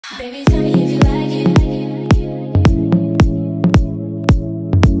Baby, tell me if you like it.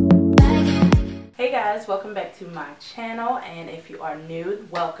 Hey guys, welcome back to my channel, and if you are new,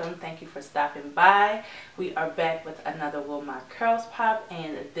 welcome. Thank you for stopping by. We are back with another Will My Curls Pop,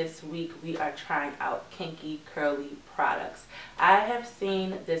 and this week we are trying out Kinky curly products. I have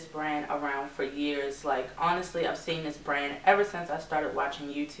seen this brand around for years. Like, honestly, I've seen this brand ever since I started watching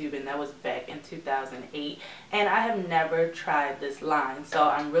YouTube, and that was back in 2008, and I have never tried this line, so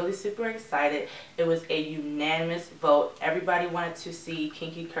I'm really super excited. It was a unanimous vote. Everybody wanted to see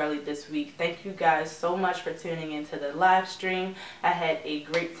Kinky curly this week. Thank you guys so much for tuning into the live stream. I had a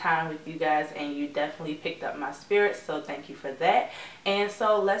great time with you guys, and you definitely picked up my spirit, so thank you for that. And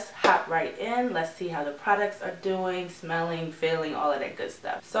so let's hop right in. Let's see how the products are doing, smelling, feeling, all of that good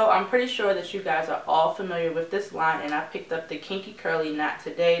stuff. So I'm pretty sure that you guys are all familiar with this line, and I picked up the Kinky Curly Knot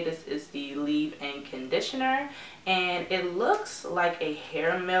today. This is the leave-in conditioner, and it looks like a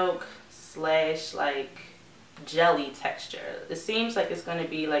hair milk slash like jelly texture. It seems like it's going to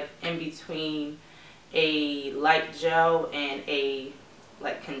be like in between a light gel and a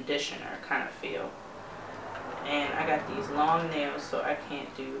like conditioner kind of feel. And I got these long nails, so I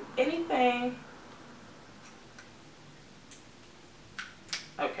can't do anything.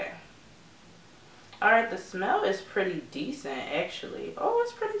 Okay. Alright, the smell is pretty decent actually. Oh,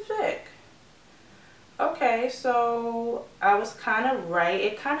 it's pretty thick. Okay, so I was kind of right.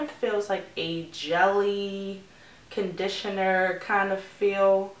 It kind of feels like a jelly conditioner kind of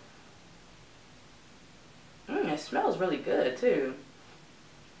feel. It smells really good too.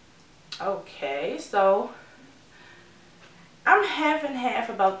 Okay, so I'm half and half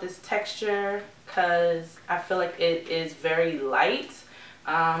about this texture because I feel like it is very light,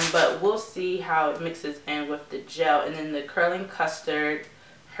 but we'll see how it mixes in with the gel. And then the curling custard,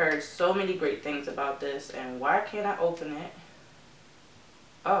 heard so many great things about this, and why can't I open it?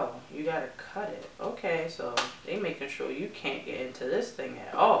 Oh, you gotta cut it. Okay, so they making sure you can't get into this thing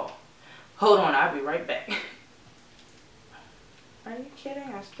at all. Hold on, I'll be right back. Are you kidding?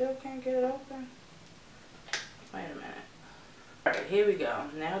 I still can't get it open? Wait a minute. Alright, here we go.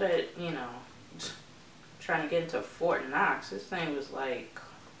 Now that, you know, trying to get into Fort Knox, this thing was like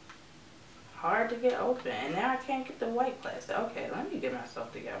hard to get open, and now I can't get the white plastic. Okay, let me get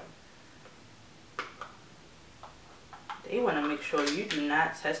myself together. They want to make sure you do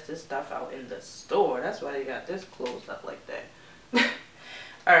not test this stuff out in the store. That's why they got this closed up like that.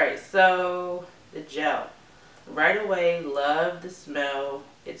 Alright, so the gel. Right away, love the smell.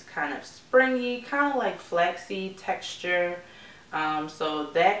 It's kind of springy, kind of like flaxseed texture. So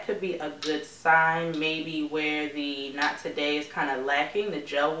that could be a good sign, maybe where the Not Today is kind of lacking. The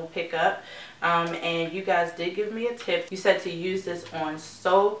gel will pick up. And you guys did give me a tip. You said to use this on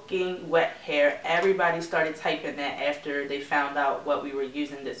soaking wet hair. Everybody started typing that after they found out what we were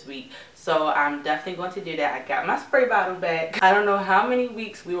using this week. So I'm definitely going to do that. I got my spray bottle back. I don't know how many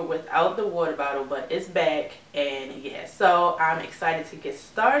weeks we were without the water bottle, but it's back. And yeah, so I'm excited to get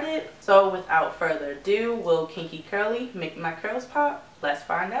started. So without further ado, will Kinky Curly make my curls pop? Let's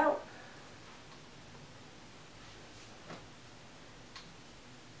find out.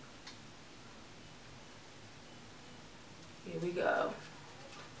 Here we go.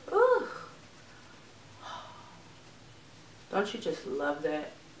 Ooh. Don't you just love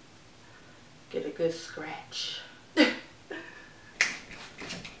that? Get a good scratch. And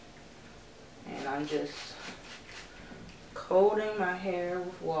I'm just coating my hair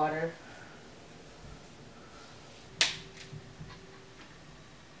with water.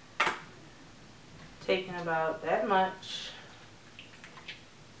 Taking about that much.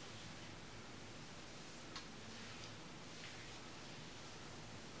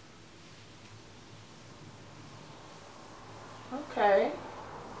 Okay.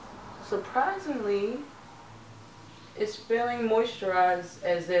 Surprisingly, it's feeling moisturized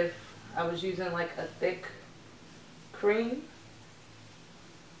as if I was using like a thick cream.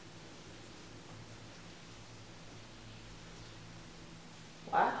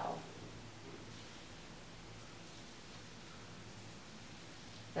 Wow.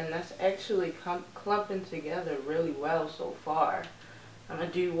 And that's actually clumping together really well so far. I'm going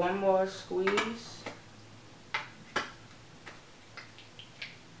to do one more squeeze.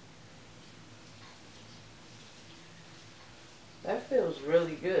 That feels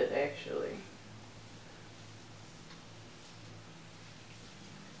really good, actually.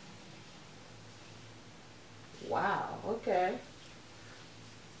 Wow, okay.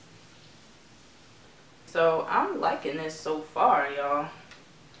 So I'm liking this so far, y'all.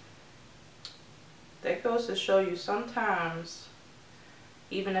 That goes to show you sometimes,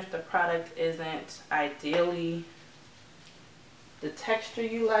 even if the product isn't ideally the texture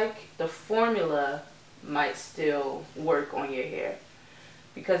you like, the formula might still work on your hair.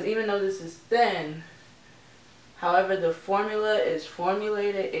 Because even though this is thin, however the formula is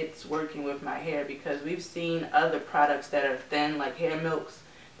formulated, it's working with my hair, because we've seen other products that are thin, like hair milks,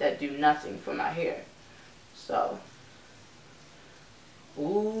 that do nothing for my hair. So,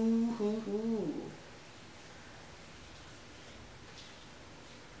 ooh.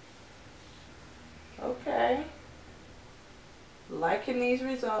 Okay. Liking these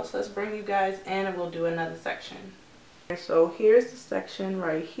results. Let's bring you guys in and we'll do another section. So here's the section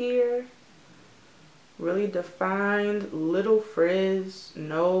right here. Really defined, little frizz,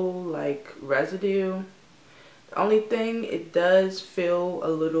 no like residue. The only thing, it does feel a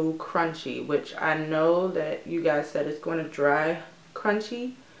little crunchy, which I know that you guys said it's going to dry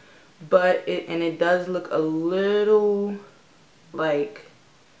crunchy, but it does look a little like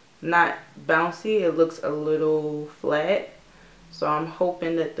not bouncy. It looks a little flat. So I'm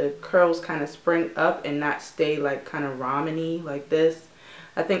hoping that the curls kind of spring up and not stay like kind of ramen-y like this.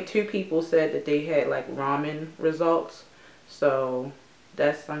 I think 2 people said that they had like ramen results. So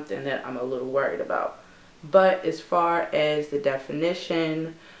that's something that I'm a little worried about. But as far as the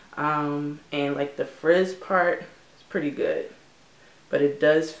definition and like the frizz part, it's pretty good. But it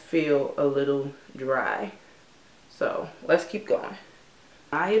does feel a little dry. So let's keep going.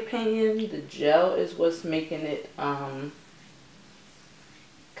 In my opinion, the gel is what's making it kind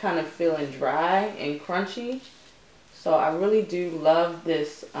of feeling dry and crunchy. So I really do love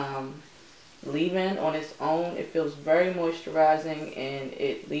this leave-in on its own. It feels very moisturizing and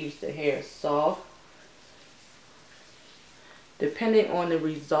it leaves the hair soft. Depending on the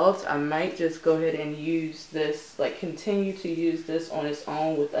results, I might just go ahead and use this, like continue to use this on its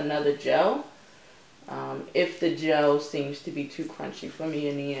own with another gel. If the gel seems to be too crunchy for me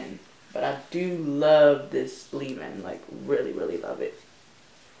in the end. But I do love this leave-in, like really, really love it.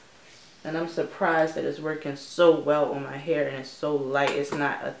 And I'm surprised that it's working so well on my hair and it's so light. It's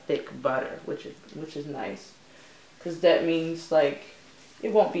not a thick butter, which is nice. Because that means like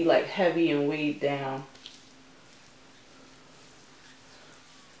it won't be like heavy and weighed down.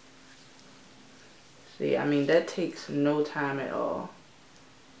 See, I mean, that takes no time at all.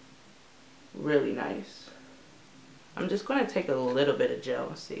 Really nice. I'm just going to take a little bit of gel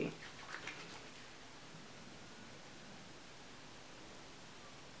and see.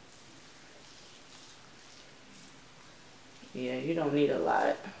 Yeah, you don't need a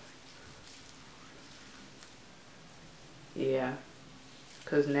lot. Yeah,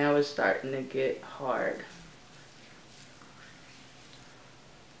 because now it's starting to get hard.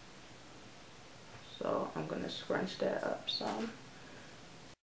 So I'm going to scrunch that up some.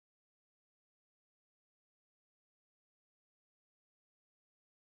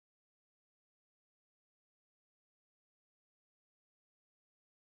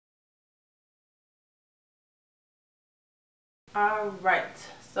 Alright,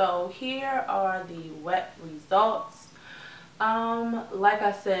 so here are the wet results. Like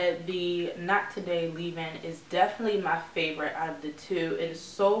I said, the Not Today leave-in is definitely my favorite out of the 2. It is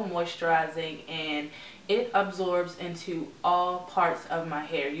so moisturizing and it absorbs into all parts of my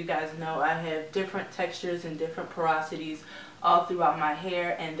hair. You guys know I have different textures and different porosities all throughout my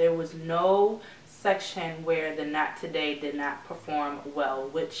hair, and there was no section where the Not Today did not perform well,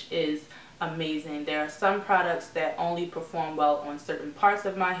 which is amazing. There are some products that only perform well on certain parts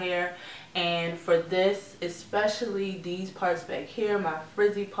of my hair, and for this, especially these parts back here, my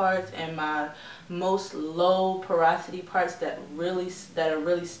frizzy parts and my most low porosity parts that are really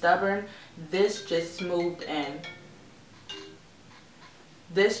stubborn, this just smoothed in.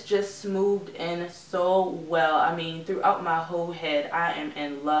 This just smoothed in so well. I mean, throughout my whole head, I am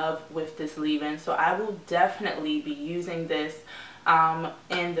in love with this leave-in. So I will definitely be using this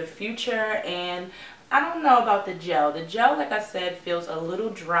in the future. And I don't know about the gel. The gel, like I said, feels a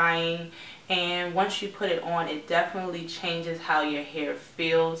little drying. And once you put it on, it definitely changes how your hair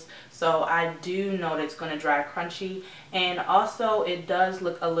feels. So I do know that it's going to dry crunchy. And also it does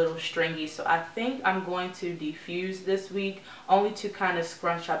look a little stringy. So I think I'm going to diffuse this week, only to kind of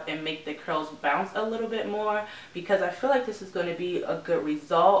scrunch up and make the curls bounce a little bit more, because I feel like this is going to be a good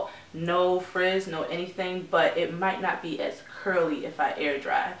result. No frizz, no anything, but it might not be as curly if I air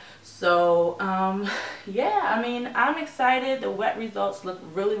dry. So yeah, I mean, I'm excited. The wet results look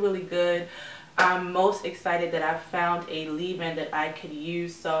really, really good. I'm most excited that I found a leave-in that I could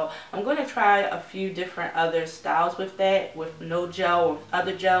use. So I'm going to try a few different other styles with that, with no gel or with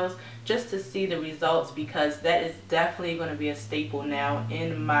other gels, just to see the results, because that is definitely going to be a staple now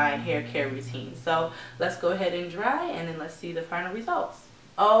in my hair care routine. So let's go ahead and dry, and then let's see the final results.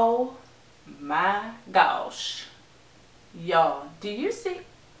 Oh my gosh. Y'all, do you see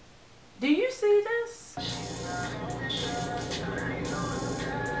this?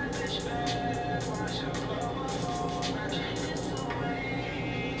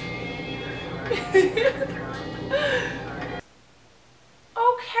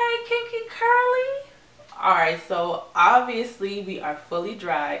 Okay, Kinky Curly. Alright, so obviously we are fully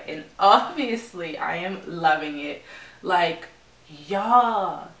dry, and obviously I am loving it. Like,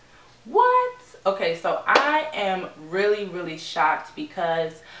 y'all, what? Okay, so I am really shocked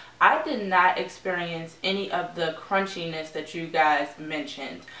because I did not experience any of the crunchiness that you guys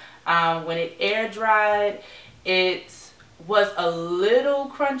mentioned. When it air dried, it was a little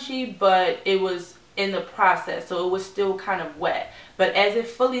crunchy, but it was in the process, so it was still kind of wet. But as it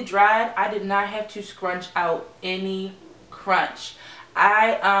fully dried, I did not have to scrunch out any crunch.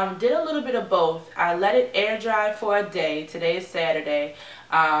 I did a little bit of both. I let it air dry for a day. Today is Saturday,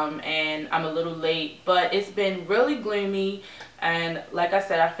 and I'm a little late, but it's been really gloomy. And like I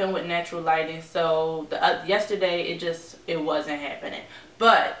said, I filmed with natural lighting, so yesterday it wasn't happening.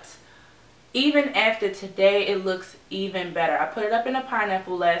 But even after today, it looks even better. I put it up in a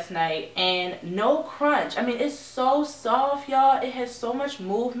pineapple last night, and no crunch. I mean, it's so soft, y'all. It has so much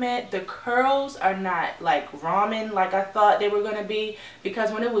movement. The curls are not like ramen like I thought they were going to be,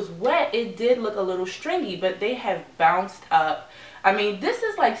 because when it was wet, it did look a little stringy, but they have bounced up. I mean, this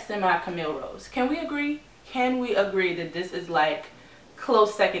is like semi Camille Rose. Can we agree? Can we agree that this is like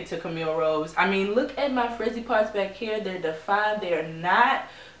close second to Camille Rose? I mean, look at my frizzy parts back here. They're defined. They are not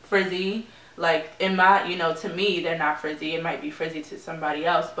frizzy. Like, in my, to me, they're not frizzy. It might be frizzy to somebody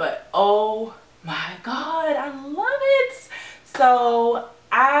else, but oh my god, I love it. So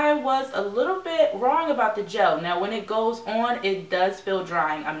I was a little bit wrong about the gel. Now when it goes on, it does feel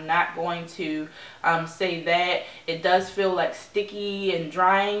drying. I'm not going to say that. It does feel like sticky and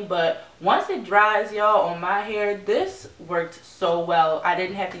drying, but once it dries, y'all, on my hair, this worked so well. I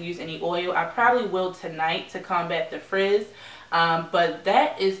didn't have to use any oil. I probably will tonight to combat the frizz. But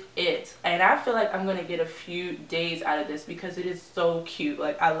that is it, and I feel like I'm gonna get a few days out of this because it is so cute.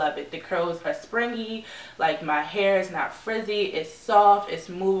 Like, I love it. The curls are springy. Like, my hair is not frizzy. It's soft. It's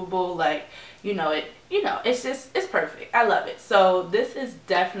movable. Like, it's perfect. I love it. So this is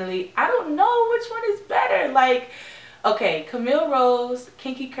definitely, I don't know which one is better. Like, okay, Camille Rose,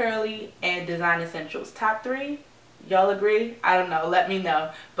 Kinky Curly, and Design Essentials. Top 3. Y'all agree? I don't know. Let me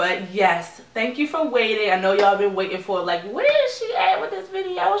know. But yes, thank you for waiting. I know y'all been waiting for, like, where is she at with this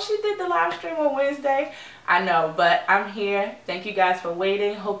video? She did the live stream on Wednesday. I know, but I'm here. Thank you guys for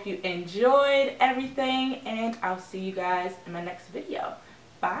waiting. Hope you enjoyed everything, and I'll see you guys in my next video.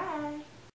 Bye.